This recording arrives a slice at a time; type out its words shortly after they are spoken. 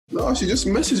No, she just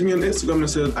messaged me on Instagram and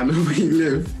said, I know where you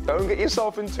live. Don't get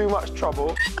yourself in too much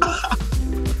trouble.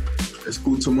 It's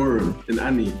called Tomorrow in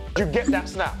Annie. Did you get that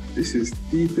snap? This is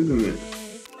deep, isn't it?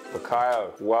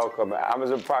 Bukayo, welcome.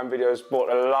 Amazon Prime Video bought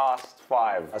the last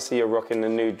 5. I see you're rocking the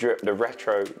new drip, the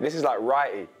retro. This is like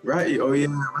righty. Righty, oh yeah,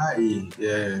 righty.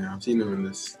 Yeah, I've seen him in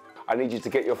this. I need you to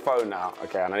get your phone out,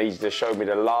 okay? And I need you to show me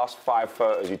the last 5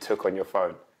 photos you took on your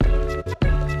phone.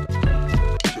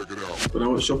 When I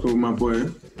went shopping with my boy.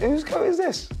 Whose coat is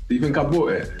this? Do you think I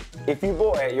bought it? If you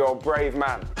bought it, you're a brave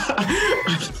man.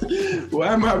 Why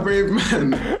am I a brave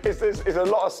man? It's a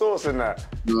lot of sauce in there.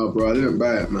 No, bro, I didn't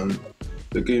buy it, man.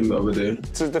 The game the other day.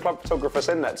 So the club photographer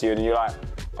sent that to you and you're like,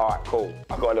 all right, cool.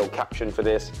 I've got a little caption for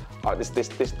this. All right, the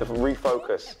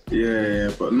refocus.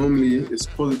 Yeah, but normally it's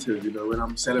positive, you know, when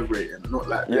I'm celebrating, not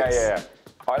like this. Yeah.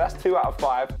 All right, that's 2 out of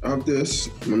 5. I have this,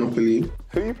 Monopoly.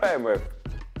 Who are you playing with?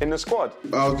 In the squad?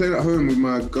 I was playing at home with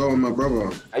my girl and my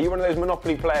brother. Are you one of those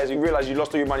Monopoly players who realise you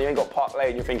lost all your money, you ain't got Park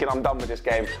Lane, you're thinking, I'm done with this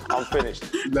game, I'm finished?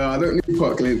 No, I don't need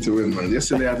Park Lane to win, man.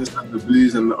 Yesterday I just had the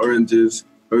blues and the oranges,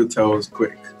 hotels,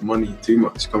 quick, money, too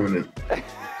much coming in.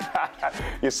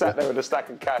 You sat there with a stack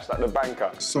of cash like the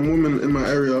banker. Some woman in my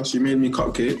area, she made me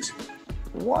cupcakes.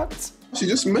 What? She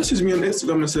just messaged me on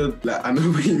Instagram and said, like, I know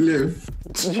where you live.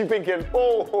 You thinking,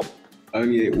 oh. I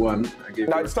only ate one.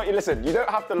 No, it's not. You listen. You don't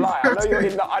have to lie. I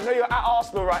know you're at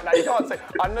Arsenal right now. You can't say.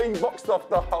 I know you boxed off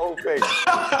the whole thing.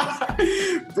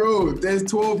 Bro, there's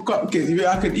 12 cupcakes. You think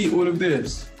I could eat all of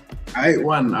this? I ate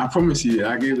one. I promise you.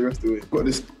 I gave the rest away. Got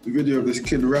this video of this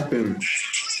kid rapping.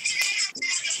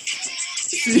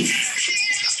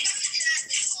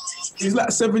 He's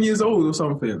like 7 years old or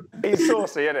something. He's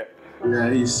saucy, isn't it? Yeah,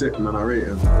 he's sick, man. I rate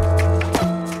him.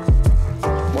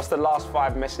 What's the last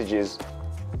 5 messages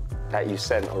that you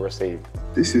sent or received?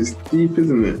 This is deep,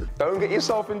 isn't it? Don't get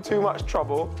yourself in too much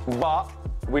trouble, but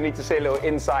we need to see a little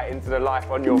insight into the life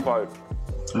on your phone.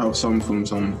 I have some from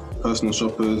some personal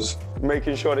shoppers.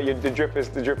 Making sure that the drip is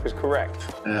correct.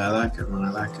 Yeah, I like it, man.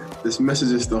 I like it. This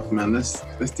messages stuff, man. Let's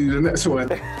do the next one.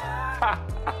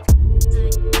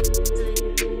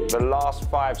 The last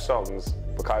 5 songs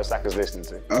Bukayo Saka's listening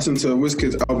to. I listen to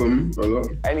Wonderkid's album a lot.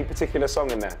 Any particular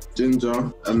song in there?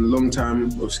 Ginger and Long Time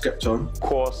of Skepta. Of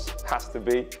course, has to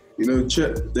be. You know,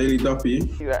 Chip, Daily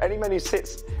Duppy. You know, any man who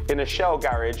sits in a Shell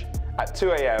garage at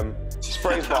 2 a.m,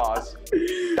 sprays bars,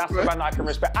 that's the man I can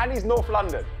respect. And he's North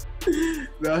London.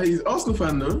 Nah, he's Arsenal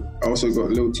fan though. I also got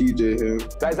Lil TJ here.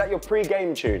 Is that your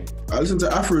pre-game tune? I listen to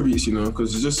Afrobeats, you know,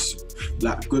 because it's just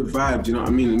like good vibes, you know what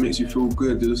I mean? It makes you feel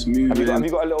good, you're just moving. Have you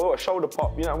got a little shoulder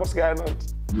pop? You know, what's going on?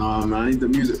 Nah, man, I need the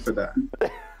music for that.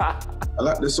 I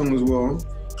like this song as well.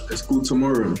 It's called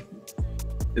Tomorrow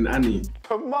in Annie.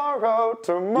 Tomorrow,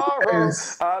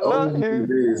 yes. I love you.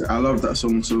 Days. I love that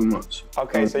song so much.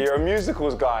 Okay, so you're a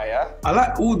musicals guy, yeah? I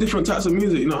like all different types of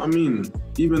music, you know what I mean?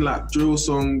 Even like drill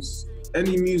songs,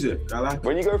 any music, I like it.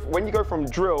 When you go from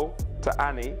drill to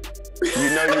Annie, you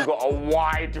know you've got a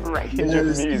wide range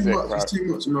of music, bro. It's too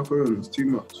much on my phone, it's too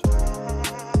much.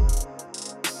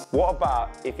 What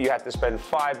about if you had to spend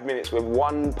 5 minutes with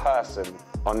one person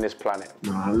on this planet?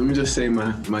 Nah, let me just say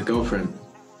my girlfriend.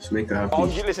 Just make her happy. Oh,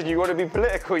 listen, you want to be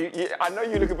political. I know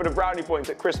you're looking for the brownie points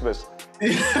at Christmas.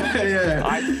 Yeah.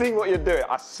 I see what you're doing.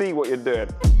 I see what you're doing.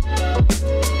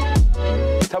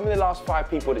 Tell me the last 5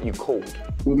 people that you called.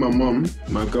 With my mum,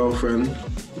 my girlfriend,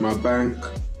 my bank.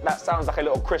 That sounds like a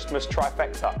little Christmas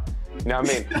trifecta. You know what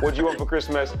I mean? What do you want for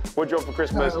Christmas? What do you want for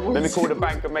Christmas? Let me call the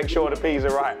bank and make sure the P's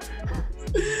are right.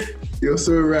 You're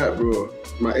so right, bro.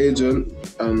 My agent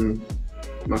and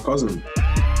my cousin.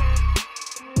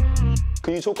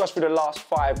 Can you talk us through the last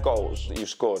 5 goals that you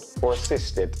scored or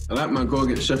assisted? I like my goal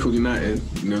against Sheffield United,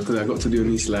 you know, because I got to do a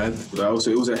knee slide. But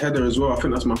it was a header as well. I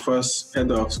think that's my first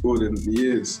header I've scored in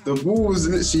years. The ball was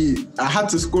literally, I had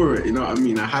to score it, you know what I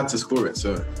mean? I had to score it.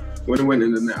 So when it went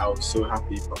in the net, I was so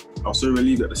happy. But I was so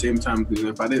relieved at the same time because, you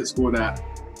know, if I didn't score that,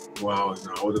 wow, you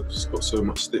know, I would have just got so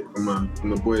much stick from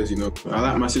the boys, you know. I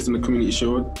like my system, the Community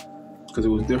Shield, because it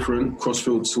was different,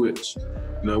 cross-field switch.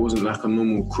 You know, it wasn't like a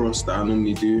normal cross that I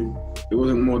normally do. It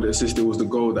wasn't more the assist, it was the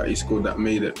goal that he scored that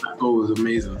made it. That goal was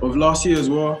amazing. Of last year as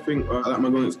well, I think I like my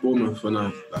goal against Bournemouth when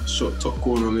I shot top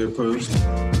corner on their post.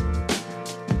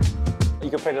 You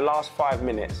could play the last 5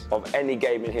 minutes of any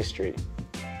game in history.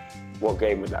 What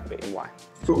game would that be and why?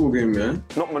 Football game, yeah?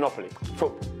 Not Monopoly,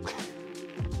 football.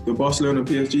 The Barcelona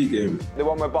PSG game. The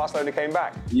one where Barcelona came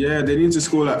back? Yeah, they need to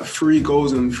score like 3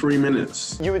 goals in 3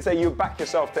 minutes. You would say you would back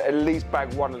yourself to at least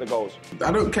bag one of the goals?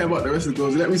 I don't care about the rest of the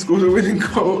goals. Let me score the winning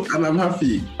goal and I'm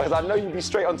happy. Because I know you'd be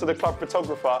straight onto the club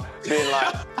photographer being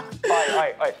like,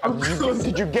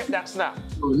 Did you get that snap?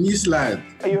 Oh, knee slide.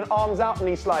 Are you an arms out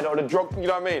knee slide or the drop? You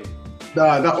know what I mean?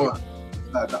 Nah, that one.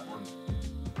 Nah, that one.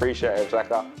 Appreciate it,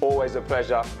 Saka. Always a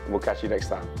pleasure. We'll catch you next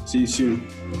time. See you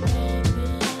soon.